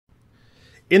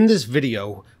In this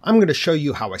video, I'm going to show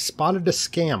you how I spotted a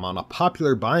scam on a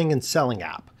popular buying and selling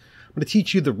app. I'm going to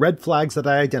teach you the red flags that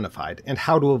I identified and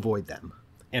how to avoid them.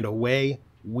 And away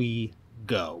we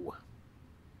go.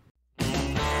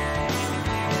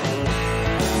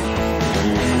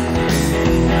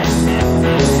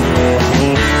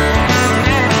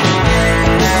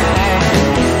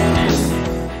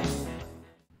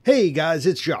 Hey guys,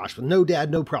 it's Josh with No Dad,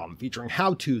 No Problem, featuring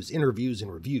how-tos, interviews, and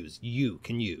reviews you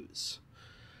can use.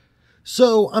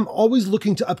 So I'm always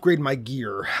looking to upgrade my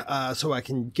gear so I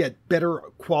can get better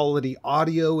quality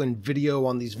audio and video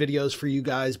on these videos for you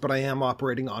guys, but I am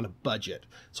operating on a budget.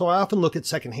 So I often look at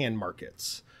secondhand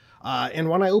markets. And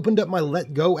when I opened up my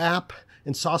Let Go app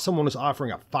and saw someone was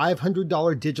offering a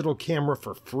 $500 digital camera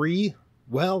for free,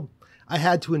 well, I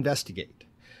had to investigate.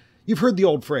 You've heard the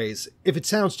old phrase, if it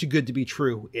sounds too good to be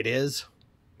true, it is.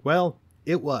 Well,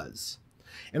 it was.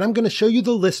 And I'm going to show you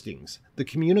the listings, the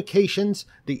communications,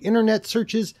 the internet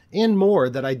searches, and more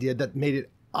that I did that made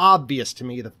it obvious to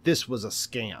me that this was a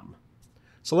scam.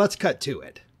 So let's cut to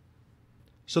it.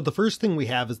 So the first thing we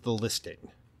have is the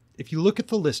listing. If you look at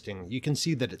the listing, you can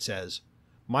see that it says,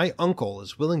 "My uncle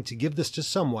is willing to give this to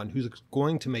someone who's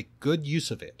going to make good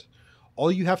use of it.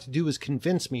 All you have to do is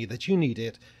convince me that you need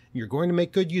it, and you're going to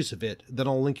make good use of it, then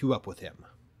I'll link you up with him."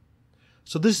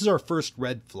 So this is our first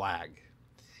red flag.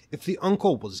 If the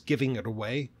uncle was giving it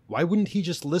away, why wouldn't he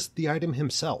just list the item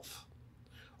himself?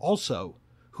 Also,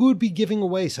 who would be giving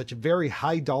away such a very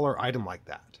high dollar item like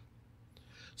that?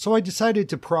 So I decided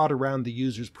to prod around the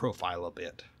user's profile a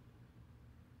bit.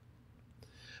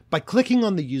 By clicking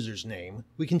on the user's name,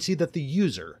 we can see that the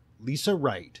user, Lisa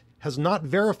Wright, has not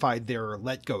verified their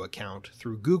Let Go account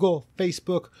through Google,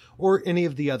 Facebook, or any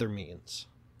of the other means.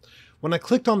 When I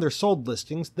clicked on their sold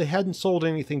listings, they hadn't sold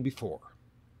anything before.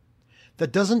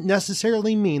 That doesn't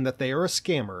necessarily mean that they are a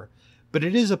scammer, but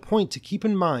it is a point to keep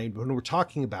in mind when we're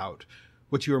talking about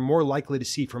what you are more likely to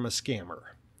see from a scammer.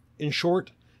 In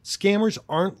short, scammers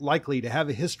aren't likely to have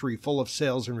a history full of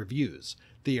sales and reviews.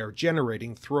 They are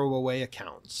generating throwaway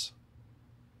accounts.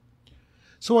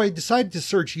 So I decided to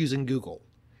search using Google,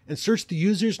 and search the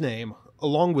user's name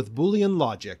along with Boolean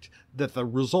logic that the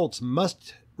results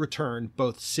must return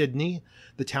both Sydney,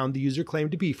 the town the user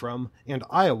claimed to be from, and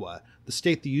Iowa, the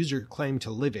state the user claimed to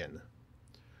live in.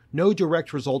 No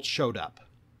direct results showed up.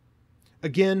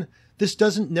 Again, this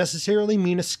doesn't necessarily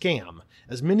mean a scam,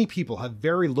 as many people have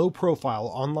very low-profile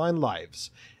online lives,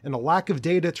 and a lack of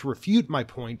data to refute my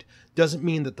point doesn't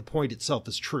mean that the point itself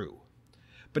is true.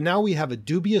 But now we have a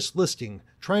dubious listing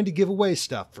trying to give away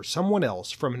stuff for someone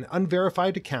else from an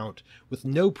unverified account with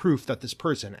no proof that this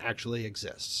person actually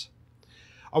exists.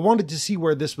 I wanted to see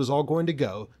where this was all going to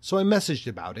go, so I messaged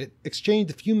about it,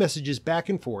 exchanged a few messages back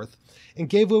and forth, and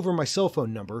gave over my cell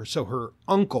phone number so her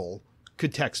uncle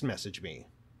could text message me.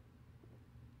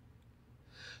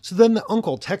 So then the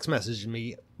uncle text messaged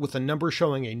me with a number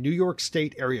showing a New York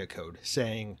State area code,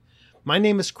 saying, "My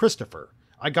name is Christopher.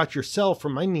 I got your cell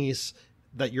from my niece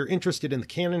that you're interested in the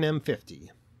Canon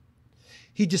M50.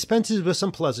 He dispenses with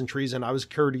some pleasantries and I was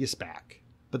courteous back,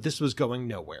 but this was going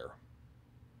nowhere.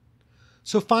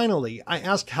 So finally, I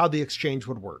asked how the exchange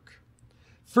would work.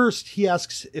 First, he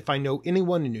asks if I know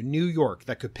anyone in New York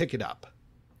that could pick it up.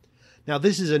 Now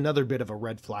this is another bit of a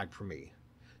red flag for me.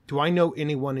 Do I know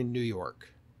anyone in New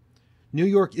York? New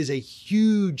York is a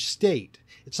huge state.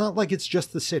 It's not like it's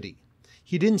just the city.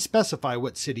 He didn't specify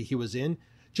what city he was in,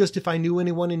 just if I knew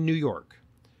anyone in New York.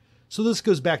 So this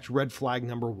goes back to red flag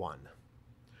number 1.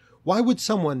 Why would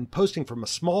someone posting from a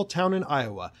small town in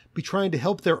Iowa be trying to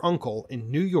help their uncle in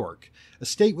New York, a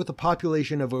state with a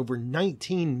population of over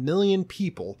 19 million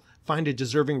people, find a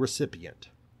deserving recipient?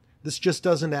 This just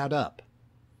doesn't add up.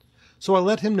 So I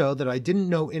let him know that I didn't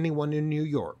know anyone in New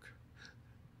York,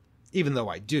 even though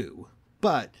I do.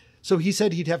 So he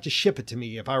said he'd have to ship it to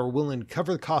me if I were willing to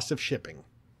cover the cost of shipping.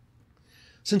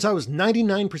 Since I was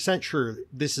 99% sure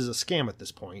this is a scam at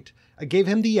this point, I gave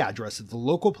him the address of the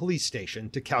local police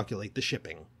station to calculate the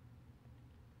shipping.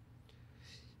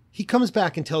 He comes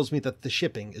back and tells me that the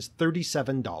shipping is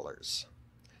 $37.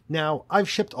 Now, I've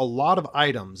shipped a lot of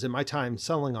items in my time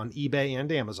selling on eBay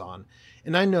and Amazon,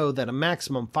 and I know that a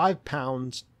maximum 5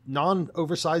 pounds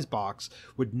non-oversized box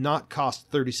would not cost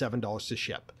 $37 to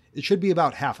ship. It should be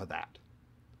about half of that.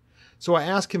 So I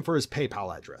ask him for his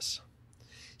PayPal address.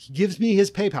 He gives me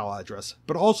his PayPal address,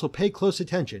 but also pay close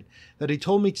attention that he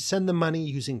told me to send the money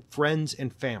using friends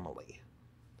and family.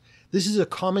 This is a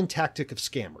common tactic of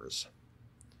scammers.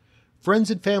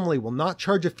 Friends and family will not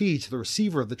charge a fee to the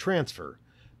receiver of the transfer,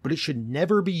 but it should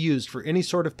never be used for any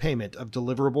sort of payment of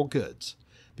deliverable goods,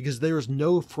 because there is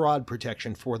no fraud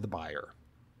protection for the buyer.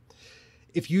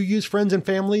 If you use friends and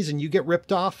families and you get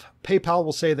ripped off, PayPal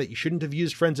will say that you shouldn't have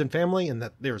used friends and family and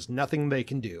that there's nothing they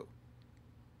can do.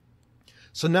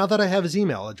 So now that I have his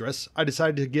email address, I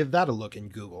decided to give that a look in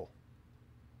Google.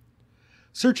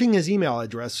 Searching his email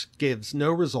address gives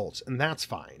no results, and that's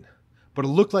fine, but it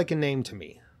looked like a name to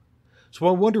me. So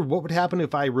I wondered what would happen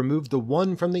if I removed the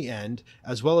 1 from the end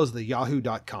as well as the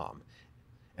yahoo.com,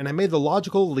 and I made the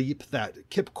logical leap that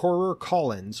Kip Corer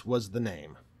Collins was the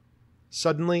name.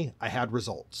 Suddenly, I had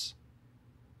results.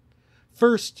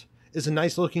 First is a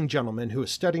nice-looking gentleman who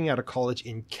is studying at a college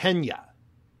in Kenya.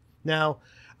 Now,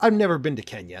 I've never been to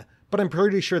Kenya, but I'm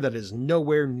pretty sure that is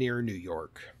nowhere near New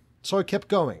York. So I kept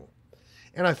going,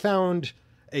 and I found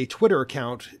a Twitter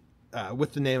account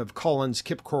with the name of Collins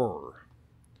Kip Corer,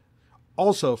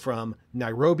 also from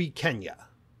Nairobi, Kenya.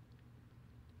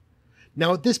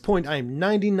 Now at this point, I am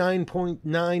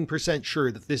 99.9%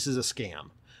 sure that this is a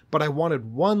scam, but I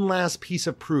wanted one last piece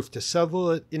of proof to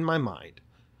settle it in my mind.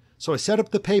 So I set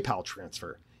up the PayPal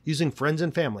transfer, using friends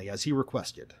and family as he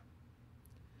requested.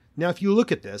 Now if you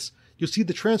look at this, you'll see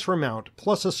the transfer amount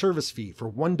plus a service fee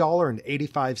for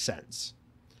 $1.85.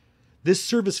 This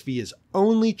service fee is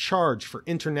only charged for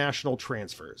international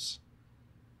transfers.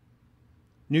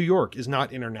 New York is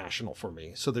not international for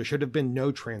me, so there should have been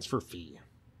no transfer fee.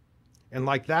 And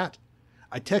like that,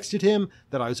 I texted him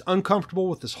that I was uncomfortable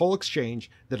with this whole exchange,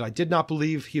 that I did not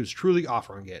believe he was truly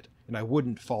offering it, and I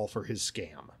wouldn't fall for his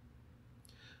scam.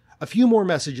 A few more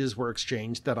messages were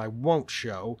exchanged that I won't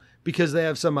show because they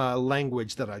have some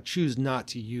language that I choose not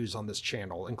to use on this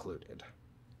channel included.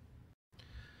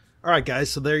 Alright guys,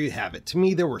 so there you have it. To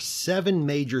me, there were 7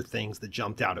 major things that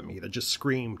jumped out at me that just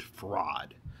screamed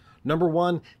fraud. Number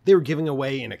 1, they were giving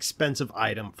away an expensive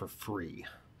item for free.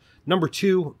 Number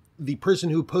 2, the person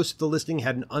who posted the listing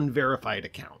had an unverified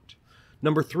account.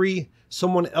 Number 3,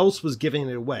 someone else was giving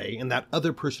it away and that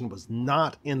other person was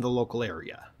not in the local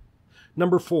area.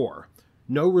 Number 4,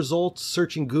 no results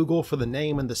searching Google for the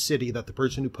name and the city that the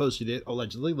person who posted it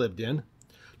allegedly lived in.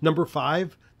 Number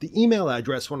 5, the email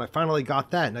address, when I finally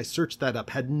got that and I searched that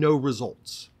up, had no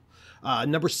results.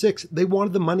 Number 6, they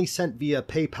wanted the money sent via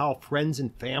PayPal Friends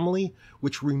and Family,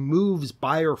 which removes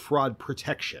buyer fraud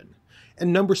protection.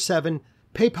 And number 7,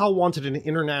 PayPal wanted an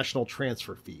international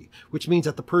transfer fee, which means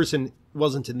that the person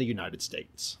wasn't in the United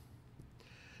States.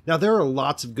 Now, there are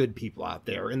lots of good people out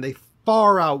there, and they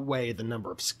far outweigh the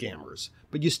number of scammers,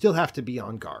 but you still have to be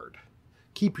on guard.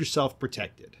 Keep yourself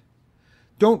protected.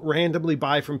 Don't randomly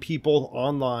buy from people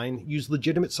online. Use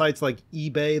legitimate sites like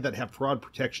eBay that have fraud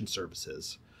protection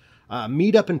services.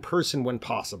 Meet up in person when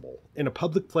possible, in a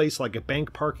public place like a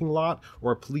bank parking lot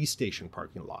or a police station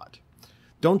parking lot.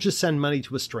 Don't just send money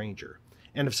to a stranger.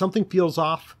 And if something feels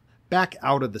off, back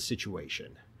out of the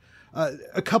situation.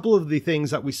 A couple of the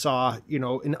things that we saw,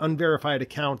 an unverified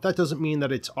account, that doesn't mean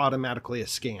that it's automatically a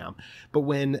scam. But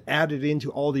when added into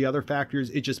all the other factors,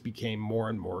 it just became more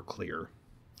and more clear.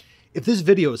 If this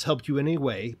video has helped you in any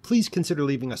way, please consider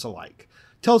leaving us a like.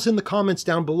 Tell us in the comments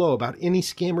down below about any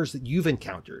scammers that you've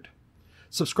encountered.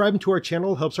 Subscribing to our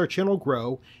channel helps our channel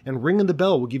grow, and ringing the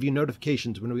bell will give you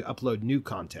notifications when we upload new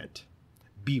content.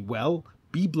 Be well,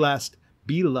 be blessed,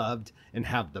 be loved, and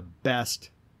have the best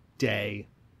day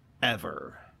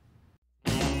ever.